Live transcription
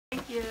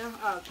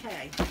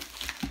Okay.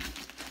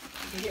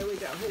 Here we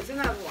go. Here's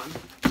another one.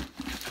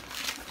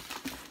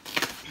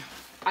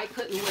 I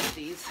couldn't lift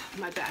these.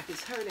 My back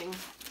is hurting,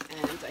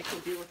 and I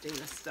can't be lifting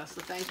this stuff.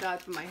 So thank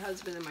God for my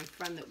husband and my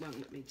friend that went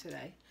with me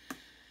today.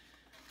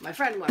 My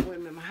friend went with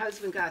me. My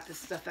husband got this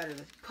stuff out of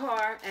the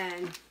car,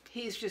 and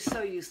he's just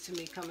so used to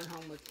me coming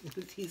home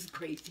with these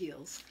great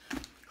deals.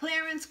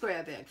 Clearance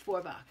grab bag,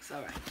 $4.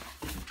 All right.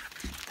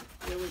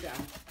 Here we go.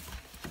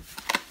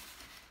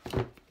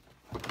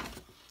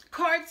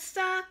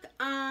 Cardstock.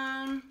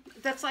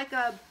 That's like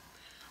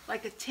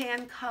a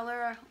tan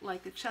color,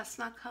 like a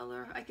chestnut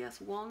color, I guess,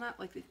 walnut,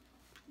 like the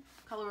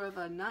color of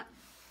a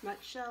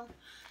nutshell.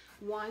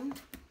 One.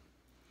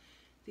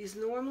 These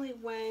normally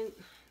went,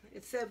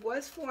 it said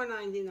was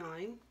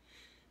 $4.99.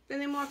 Then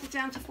they marked it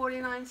down to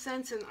 49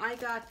 cents, and I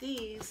got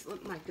these, oh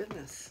my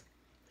goodness,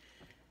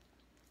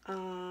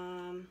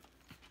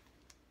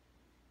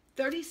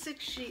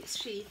 36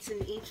 sheets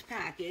in each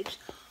package.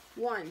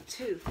 1,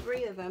 2,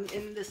 3 of them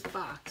in this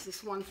box,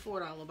 this one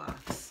 $4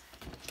 box.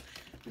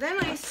 Then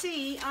I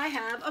see I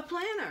have a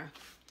planner.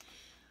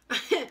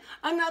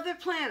 Another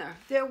planner.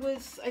 There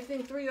was, I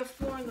think, 3 or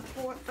 4 in the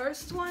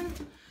first one.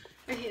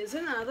 And here's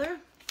another.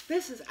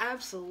 This is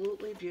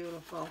absolutely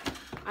beautiful.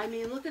 I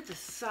mean, look at the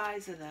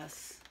size of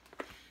this.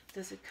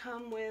 Does it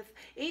come with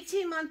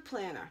 18-month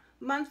planner,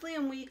 monthly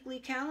and weekly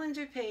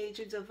calendar page,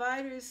 a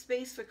divider,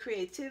 space for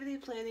creativity,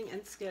 planning,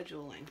 and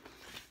scheduling.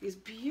 These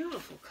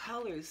beautiful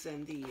colors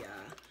and the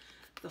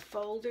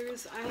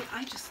folders.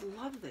 I just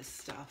love this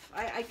stuff.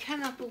 I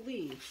cannot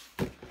believe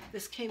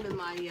this came in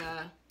my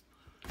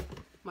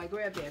my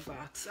grab bag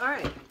box. All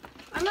right,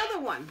 another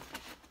one.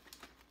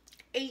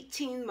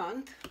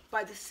 18-month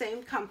by the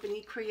same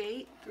company,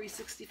 Create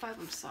 365.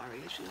 I'm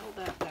sorry, I should hold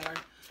that better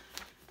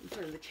in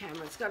front of the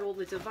camera. It's got all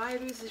the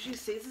dividers, as you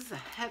see. This is a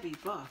heavy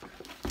book.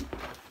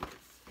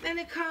 Then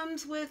it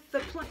comes with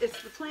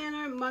it's the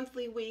planner,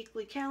 monthly,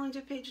 weekly, calendar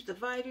page,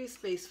 divider,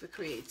 space for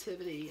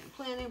creativity and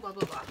planning, blah,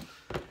 blah, blah.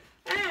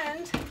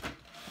 And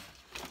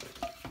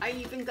I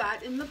even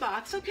got in the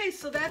box, okay,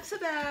 so that's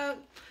about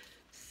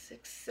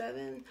 6,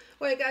 7.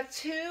 Well, I got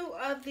 2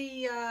 of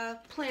the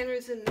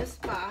planners in this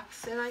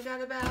box, and I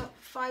got about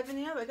 5 in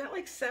the other. I got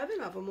like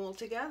 7 of them all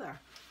together.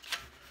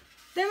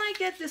 Then I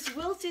get this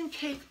Wilton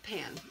cake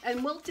pan,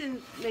 and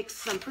Wilton makes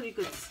some pretty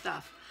good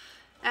stuff.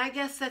 I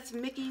guess that's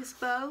Mickey's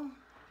bow.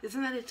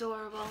 Isn't that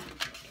adorable?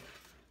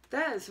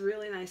 That is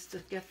really nice to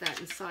get that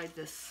inside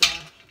this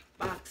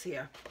box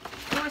here.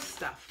 More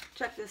stuff.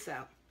 Check this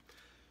out.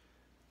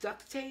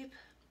 Duct tape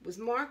was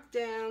marked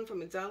down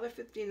from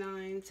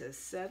 $1.59 to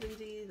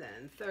 $70,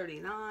 then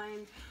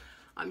 $39.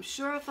 I'm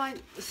sure if I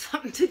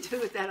something to do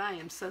with that, I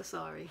am so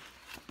sorry.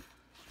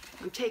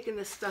 I'm taking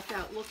this stuff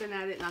out, looking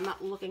at it, and I'm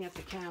not looking at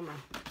the camera.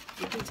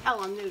 You can tell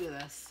I'm new to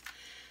this.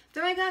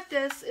 Then I got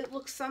this. It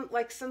looks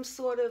like some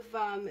sort of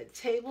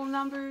table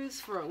numbers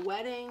for a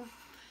wedding.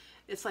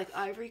 It's like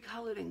ivory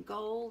colored and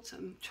gold.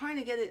 I'm trying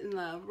to get it in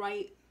the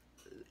right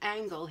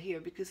angle here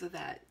because of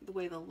that, the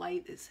way the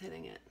light is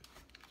hitting it.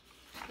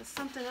 There's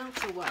something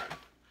else or what?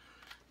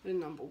 The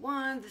number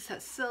 1. This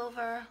has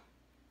silver.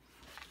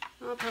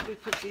 I'll probably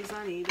put these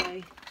on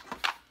eBay.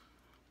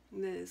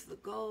 And there's the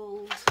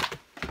gold.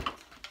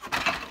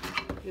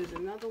 Here's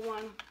another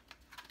one.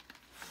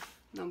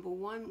 Number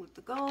 1 with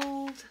the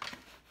gold.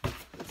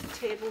 It's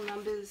table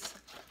numbers.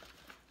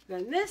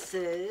 Then this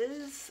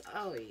is,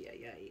 oh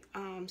yeah,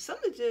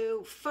 something to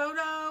do,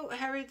 photo,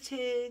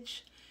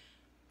 heritage,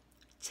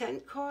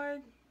 tent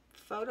card,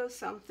 photo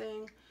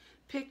something,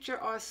 picture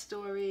our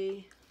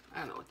story. I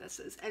don't know what that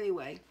says.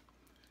 Anyway,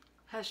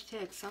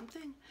 hashtag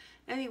something.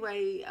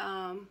 Anyway,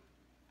 I'm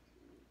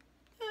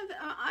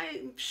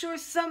sure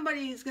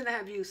somebody's going to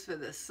have use for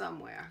this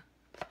somewhere.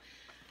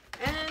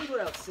 And what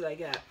else did I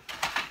get?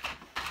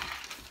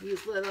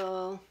 These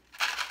little,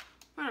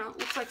 I don't know,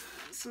 looks like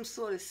some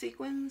sort of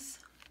sequins.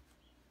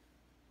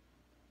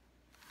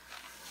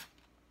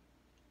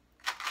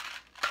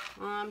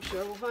 I'm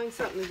sure we'll find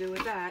something to do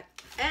with that.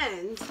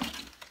 And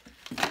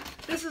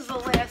this is the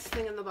last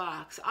thing in the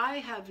box. I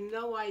have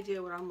no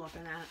idea what I'm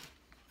looking at.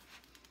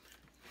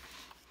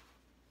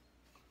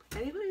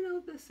 Anybody know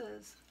what this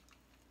is?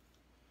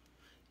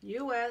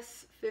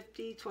 US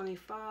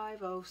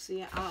 5025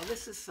 OC. Oh,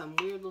 this is some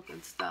weird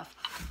looking stuff.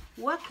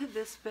 What could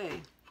this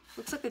be?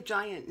 Looks like a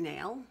giant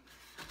nail.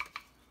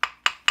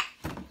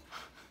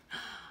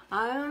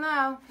 I don't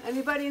know.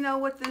 Anybody know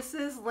what this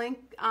is? Link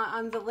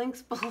on the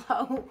links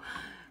below.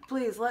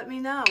 Please let me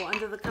know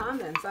under the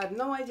comments. I have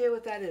no idea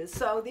what that is.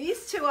 So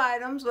these 2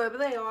 items, whatever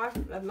they are,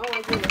 I have no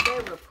idea what they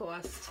would have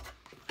cost.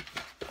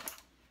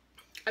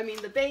 I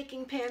mean, the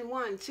baking pan,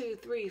 1, 2,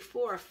 3,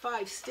 4,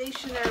 5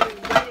 stationary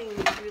wedding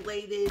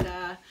related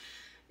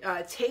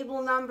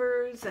table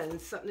numbers and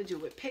something to do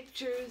with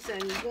pictures,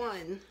 and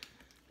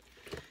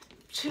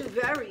 2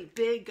 very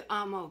big,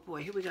 oh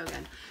boy, here we go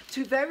again.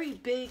 2 very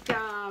big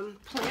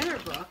planner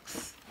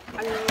books.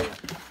 I mean,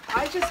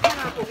 I just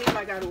cannot believe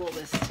I got all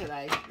this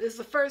today. This is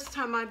the first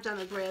time I've done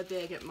a grab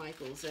bag at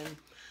Michael's, and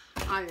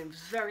I am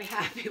very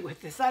happy with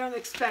this. I don't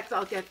expect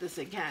I'll get this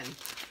again.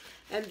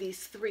 And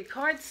these 3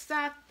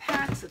 cardstock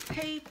packs of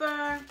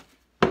paper.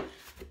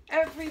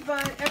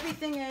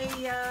 Everything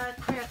a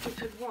crafter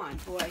could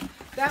want. Boy,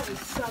 that was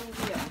some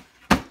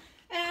deal.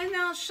 And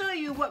I'll show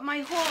you what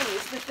my haul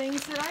is, the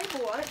things that I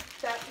bought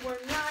that were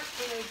not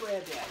in a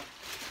grab bag.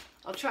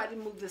 I'll try to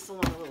move this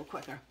along a little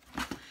quicker.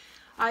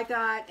 I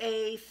got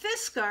a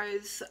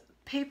Fiskars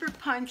paper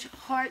punch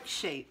heart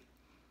shape.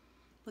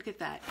 Look at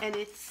that. And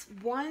it's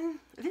I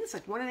think it's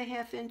like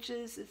 1.5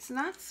 inches. It's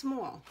not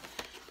small.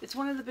 It's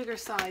one of the bigger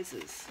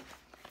sizes.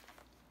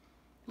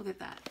 Look at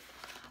that.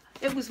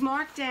 It was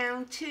marked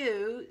down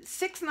to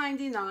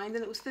 $6.99,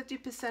 then it was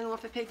 50%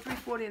 off. I paid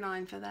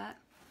 $3.49 for that.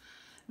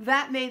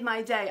 That made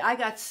my day. I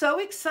got so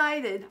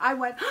excited. I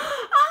went,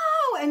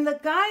 oh, and the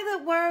guy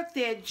that worked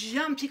there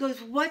jumped. He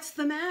goes, what's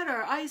the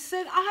matter? I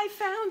said, I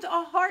found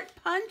a heart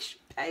punch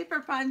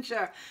paper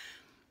puncher.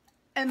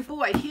 And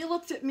boy, he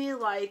looked at me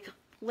like,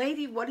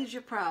 lady, what is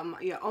your problem?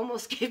 You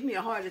almost gave me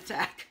a heart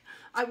attack.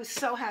 I was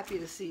so happy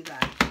to see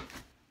that.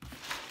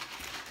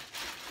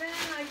 Then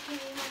I came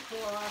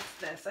across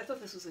this. I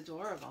thought this was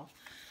adorable.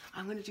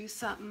 I'm going to do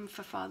something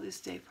for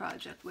Father's Day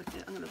project with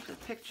it. I'm going to put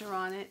a picture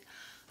on it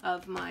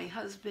of my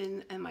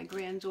husband and my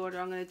granddaughter.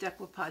 I'm going to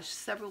decoupage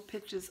several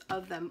pictures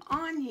of them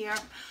on here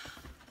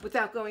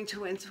without going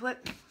too into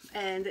it.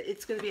 And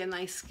it's going to be a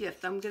nice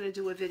gift. I'm going to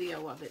do a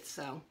video of it,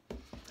 so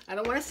I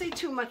don't want to say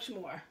too much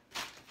more.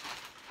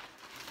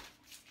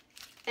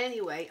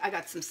 Anyway, I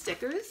got some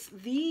stickers.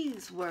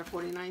 These were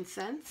 49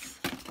 cents.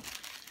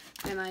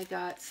 And I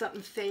got something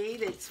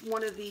fade. It's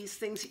one of these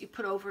things that you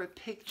put over a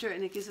picture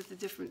and it gives it the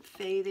different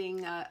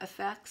fading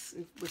effects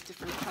with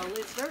different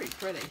colors. Very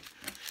pretty.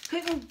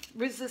 Couldn't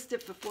resist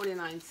it for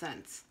 49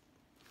 cents.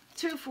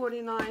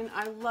 $2.49.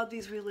 I love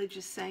these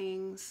religious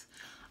sayings.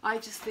 I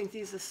just think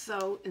these are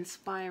so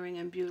inspiring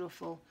and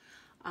beautiful.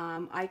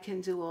 I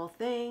can do all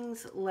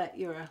things. Let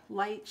your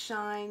light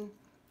shine.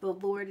 The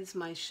Lord is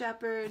my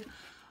shepherd.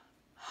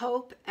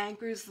 Hope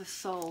anchors the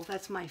soul.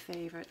 That's my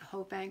favorite.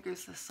 Hope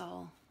anchors the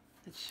soul.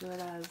 It sure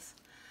does.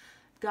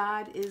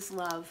 God is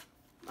love.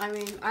 I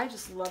mean, I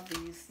just love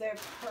these. They're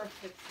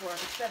perfect for,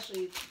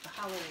 especially the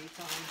holiday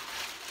time.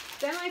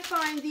 Then I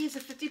find these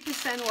at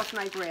 50% off and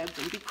I grabbed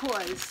them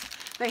because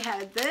they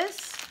had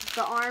this,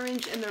 the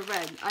orange, and the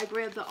red. I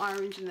grabbed the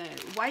orange and the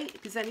white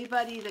because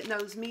anybody that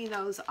knows me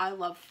knows I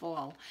love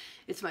fall.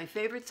 It's my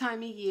favorite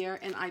time of year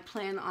and I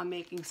plan on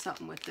making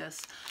something with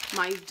this.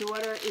 My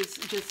daughter is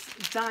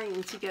just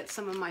dying to get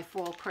some of my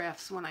fall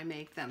crafts when I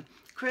make them.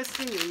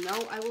 Kristen, you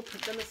know I will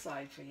put them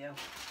aside for you.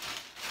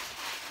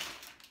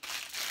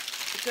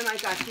 Then I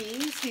got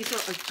these. These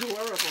are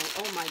adorable.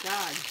 Oh my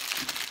God.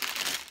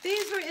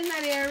 These were in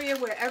that area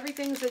where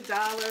everything's $1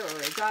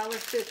 or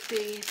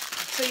 $1.50.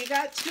 So you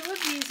got 2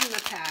 of these in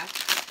the pack.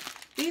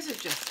 These are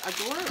just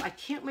adorable. I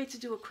can't wait to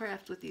do a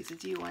craft with these, a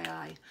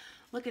DIY.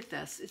 Look at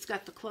this. It's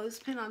got the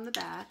clothespin on the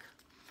back.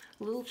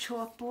 A little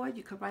chalkboard.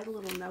 You could write a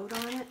little note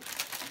on it.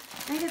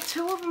 And you get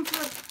 2 of them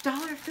for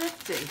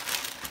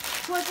 $1.50.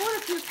 So I bought a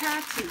few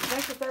packs of these.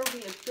 I thought that would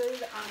be a good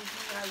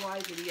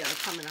DIY video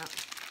coming up.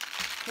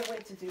 Can't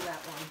wait to do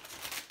that one.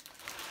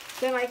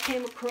 Then I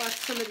came across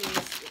some of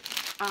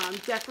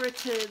these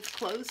decorative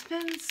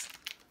clothespins.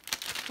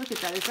 Look at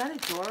that. Is that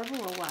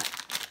adorable or what?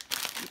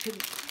 You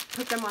could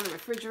put them on the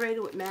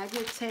refrigerator with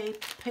magnet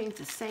tape, paint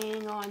a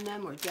saying on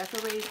them, or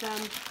decorate them.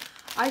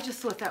 I just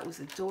thought that was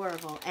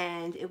adorable.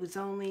 And it was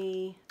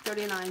only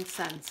 39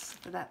 cents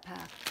for that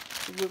pack.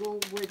 A little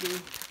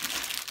wooden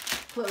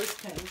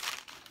clothespin.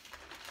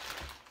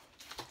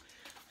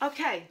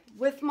 Okay,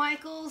 with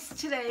Michael's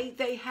today,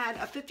 they had a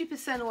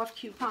 50% off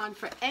coupon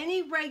for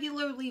any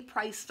regularly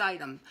priced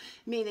item,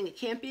 meaning it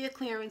can't be a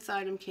clearance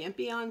item, can't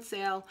be on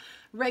sale,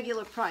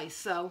 regular price.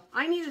 So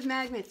I needed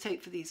magnet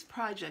tape for these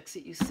projects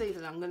that you see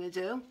that I'm going to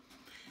do.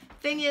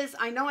 Thing is,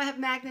 I know I have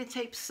magnet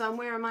tape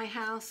somewhere in my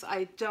house.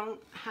 I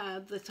don't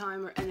have the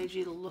time or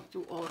energy to look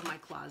through all of my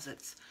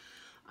closets.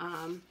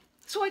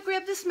 So I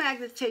grabbed this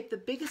magnet tape, the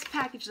biggest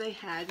package they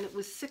had, and it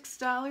was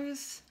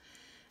 $6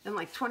 and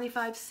like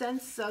 25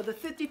 cents. So the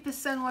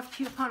 50% off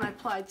coupon I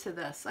applied to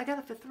this. I got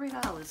it for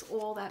 $3,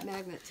 all that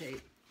magnet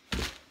tape.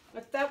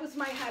 But that was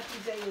my happy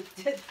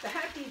day, the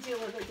happy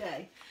deal of the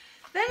day.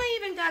 Then I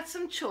even got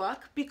some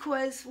chalk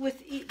because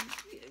with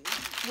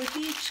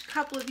each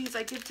couple of these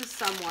I give to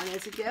someone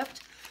as a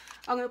gift,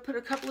 I'm going to put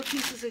a couple of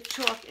pieces of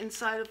chalk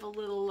inside of a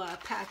little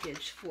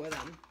package for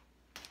them.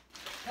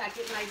 Pack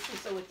it nicely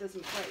so it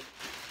doesn't break.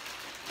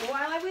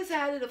 While I was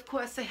at it, of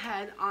course, they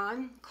had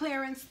on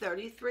clearance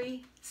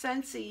 33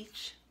 cents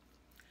each.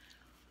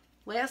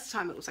 Last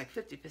time it was like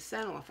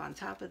 50% off on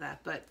top of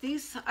that. But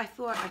these, I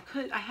thought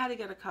I had to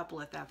get a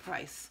couple at that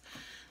price.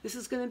 This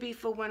is going to be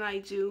for when I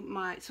do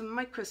some of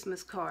my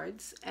Christmas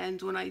cards and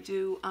when I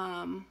do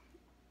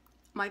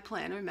my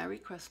planner, Merry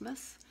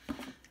Christmas.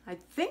 I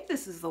think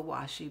this is the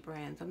Washi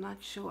brand. I'm not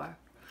sure.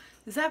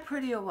 Is that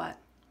pretty or what?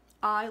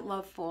 I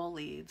love fall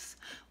leaves.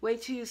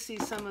 Wait till you see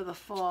some of the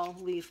fall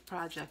leaf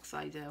projects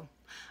I do.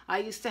 I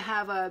used to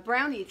have a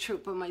brownie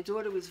troop when my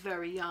daughter was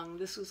very young.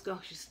 This was,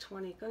 she's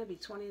 20, going to be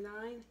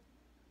 29.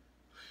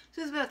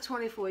 This was about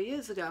 24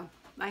 years ago.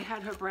 I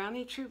had her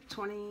brownie troop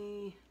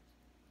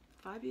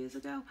 25 years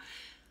ago,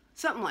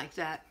 something like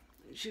that.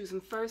 She was in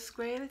first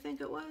grade, I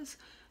think it was.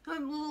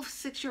 Little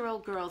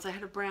 6-year-old girls. I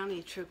had a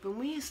brownie troop, and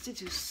we used to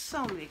do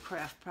so many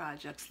craft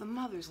projects. The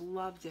mothers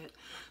loved it,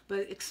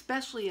 but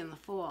especially in the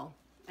fall.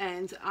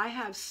 And I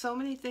have so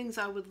many things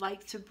I would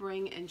like to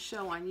bring and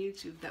show on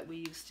YouTube that we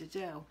used to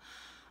do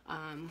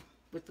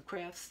with the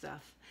craft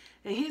stuff.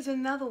 And here's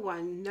another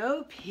one,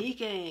 no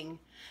peeking.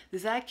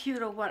 Is that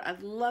cute or what?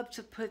 I'd love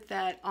to put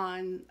that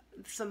on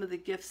some of the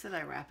gifts that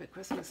I wrap at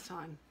Christmas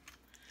time.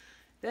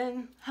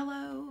 Then,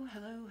 hello,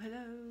 hello,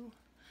 hello.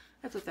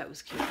 I thought that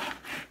was cute.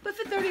 But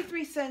for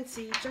 33 cents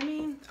each, I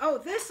mean, oh,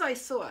 this I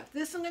saw.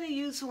 This I'm going to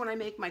use when I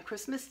make my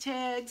Christmas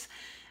tags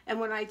and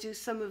when I do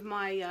some of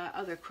my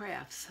other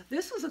crafts.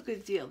 This was a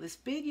good deal. This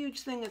big,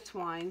 huge thing of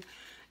twine.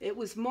 It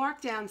was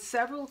marked down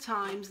several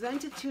times, then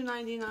to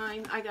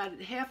 $2.99. I got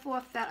it half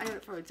off that. I got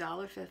it for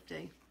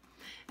 $1.50.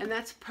 And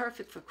that's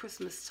perfect for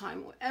Christmas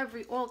time,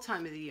 all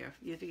time of the year.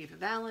 You have to give it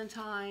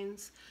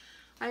Valentine's.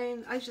 I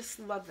mean, I just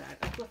love that.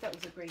 I thought that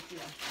was a great deal.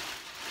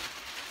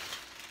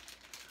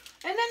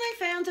 And then I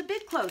found a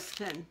big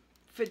clothespin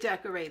for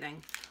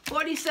decorating.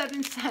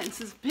 47 cents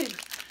is big.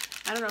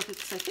 I don't know if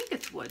it's, I think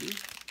it's wooden.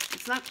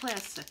 It's not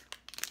plastic.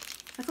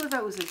 I thought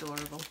that was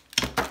adorable.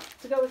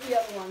 To go with the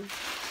other one.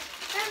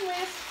 And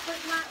last but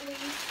not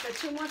least, a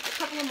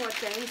couple of more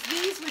things.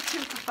 These were 2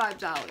 for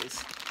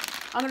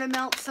 $5. I'm going to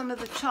melt some of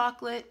the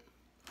chocolate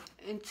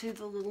into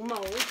the little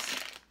molds.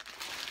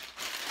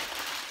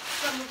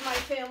 Some of my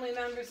family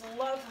members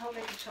love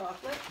homemade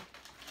chocolate.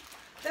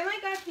 Then I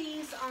got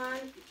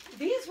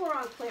these were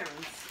on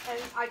clearance,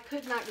 and I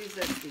could not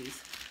resist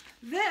these.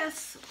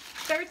 This,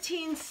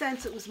 13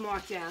 cents it was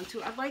marked down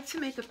to. I'd like to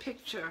make a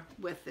picture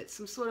with it,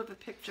 some sort of a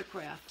picture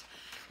craft.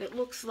 It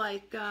looks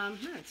like,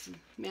 it's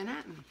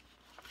Manhattan,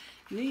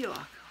 New York.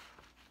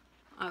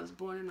 I was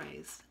born and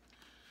raised.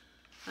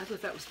 I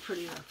thought that was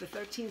pretty enough. For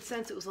 13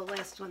 cents, it was the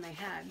last one they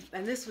had.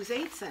 And this was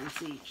 8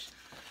 cents each.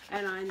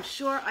 And I'm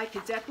sure I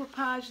could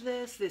decoupage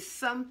this. There's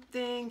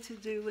something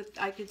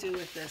I could do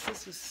with this.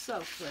 This was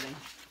so pretty.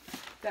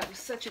 That was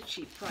such a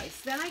cheap price.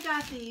 Then I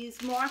got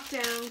these marked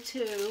down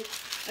to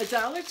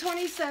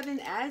 $1.27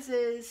 as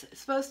is.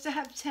 Supposed to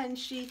have 10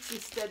 sheets.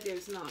 Instead,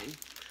 there's 9.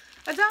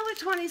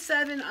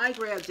 $1.27, I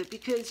grabbed it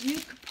because you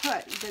could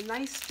put the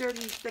nice, sturdy,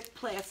 thick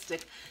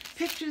plastic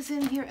pictures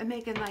in here and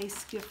make a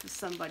nice gift for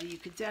somebody. You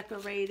could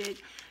decorate it,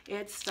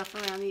 add stuff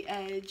around the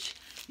edge.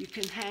 You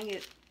can hang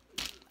it,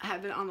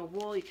 have it on a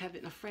wall. You can have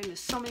it in a frame. There's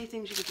so many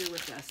things you could do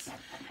with this.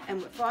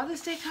 And with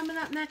Father's Day coming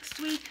up next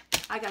week,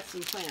 I got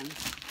some plans.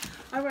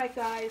 All right,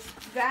 guys,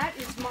 that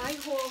is my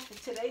haul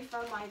for today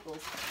from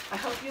Michaels. I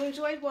hope you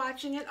enjoyed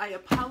watching it. I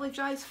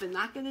apologize for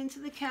not getting into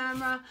the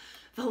camera.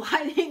 The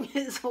lighting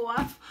is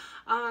off.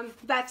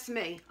 That's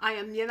me.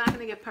 You're not going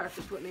to get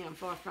perfect with me. I'm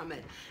far from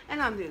it.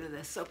 And I'm new to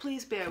this, so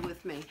please bear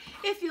with me.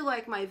 If you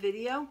like my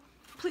video,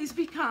 please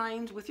be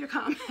kind with your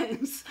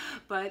comments.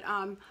 But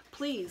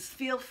please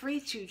feel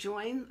free to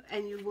join,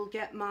 and you will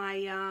get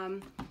my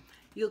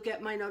you'll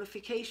get my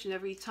notification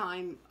every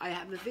time I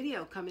have a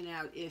video coming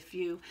out. If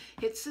you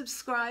hit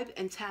subscribe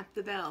and tap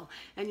the bell,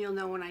 and you'll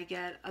know when I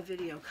get a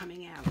video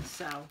coming out.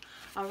 So,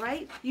 all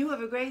right, you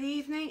have a great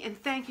evening, and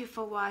thank you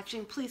for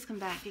watching. Please come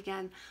back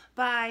again.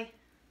 Bye.